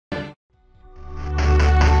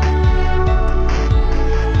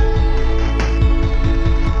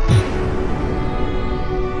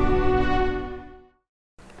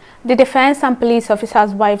The Defense and Police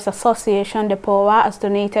Officers' Wives Association, Depowa, has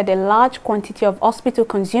donated a large quantity of hospital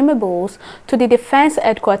consumables to the Defense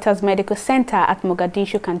Headquarters Medical Center at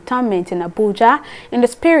Mogadishu Cantonment in Abuja in the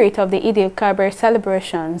spirit of the Eid al-Kabir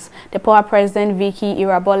celebrations. Depowa President Vicky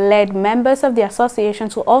Irabo led members of the association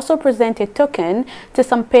to also present a token to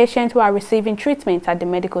some patients who are receiving treatment at the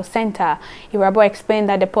medical center. Irabo explained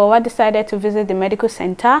that Depowa decided to visit the medical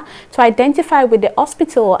center to identify with the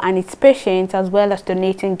hospital and its patients, as well as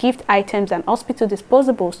donating gift items and hospital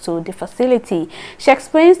disposables to the facility. She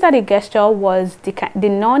explains that the gesture was the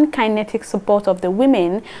non-kinetic support of the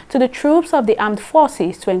women to the troops of the armed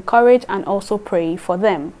forces to encourage and also pray for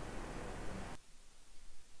them.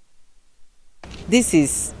 This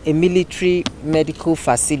is a military medical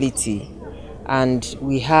facility and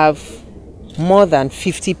we have more than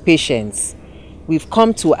 50 patients. We've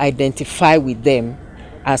come to identify with them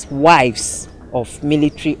as wives of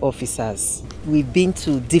military officers. We've been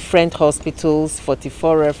to different hospitals,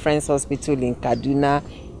 44 reference hospital in Kaduna,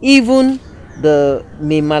 even the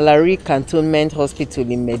Malari Cantonment Hospital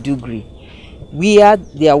in Maiduguri. We are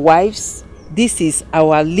their wives. This is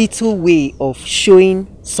our little way of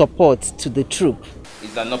showing support to the troop.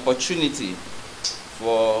 It's an opportunity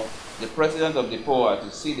for the President of Depowa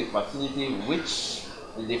to see the facility which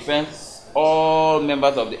the defense, all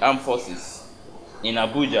members of the armed forces in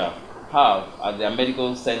Abuja have at their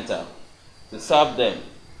medical center, to serve them.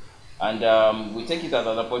 And we take it as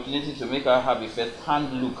an opportunity to make her have a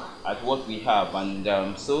first-hand look at what we have,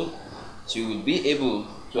 and so she will be able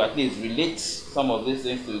to at least relate some of these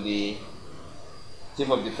things to the Chief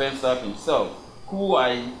of Defense Staff himself, who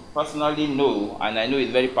I personally know, and I know is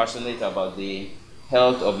very passionate about the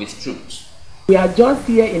health of his troops. We are just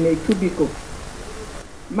here in a cubicle.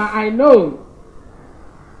 But I know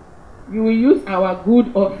you will use our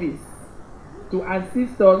good office to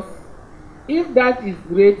assist us. If that is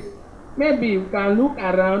great, maybe you can look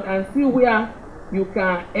around and see where you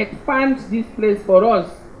can expand this place for us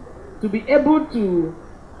to be able to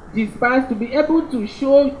disperse, to be able to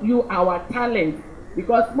show you our talent,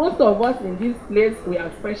 because most of us in this place, we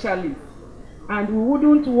are specialists, and we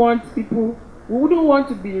wouldn't want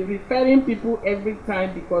to be referring people every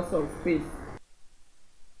time because of space.